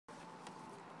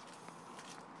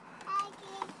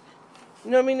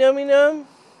Nummy nummy num?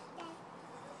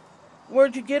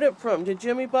 Where'd you get it from? Did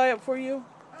Jimmy buy it for you?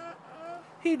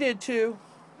 He did too.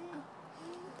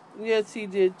 Yes, he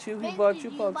did too. He bought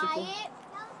you popsicle. Did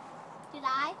you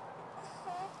buy it?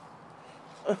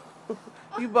 Did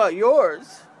I? You bought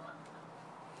yours.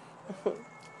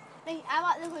 I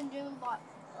bought this one. Jimmy bought.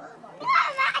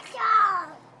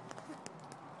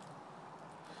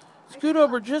 Scoot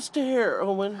over just a hair,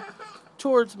 Owen,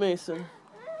 towards Mason.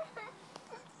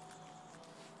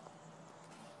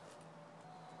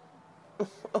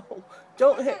 Oh,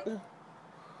 don't hit.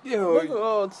 Look,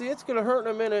 oh, see, it's gonna hurt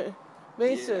in a minute.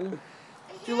 Mason,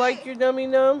 do you like your nummy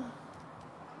num?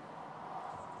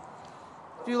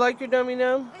 Do you like your nummy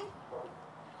num?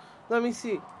 Let me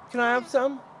see. Can I have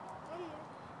some?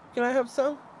 Can I have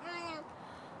some?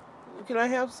 Can I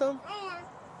have some?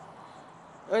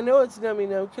 I know it's nummy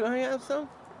num. Can I have some?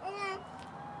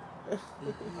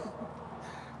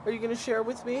 Are you gonna share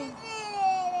with me?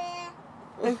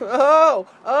 Oh,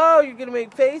 you're gonna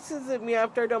make faces at me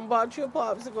after I done bought you a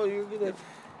popsicle. You're gonna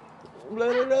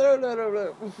blah, blah, blah, blah,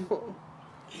 blah.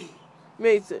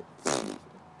 Mason,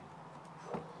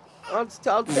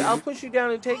 I'll push you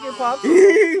down and take your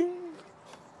popsicle.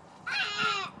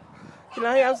 Can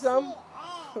I have some?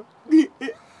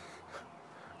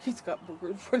 He's got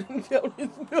boogers running down his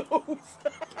nose.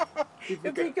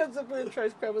 If he comes up here and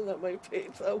tries crabbing at my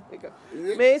face, oh my God.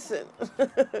 Mason.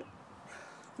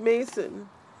 Mason.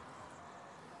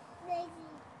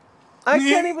 I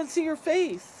can't even see your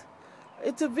face.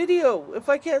 It's a video. If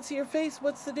I can't see your face,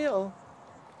 what's the deal?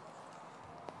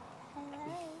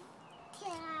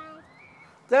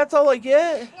 That's all I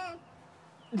get?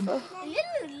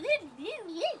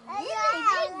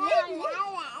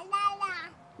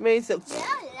 Mason,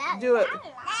 do it.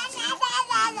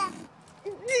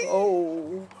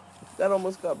 Oh, that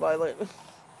almost got violent.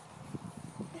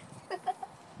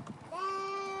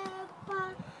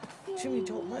 Jimmy,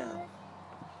 don't laugh.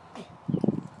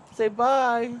 Say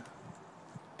bye.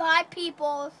 Bye,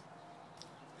 people.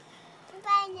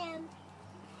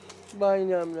 Bye,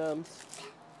 num nums.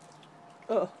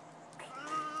 Oh.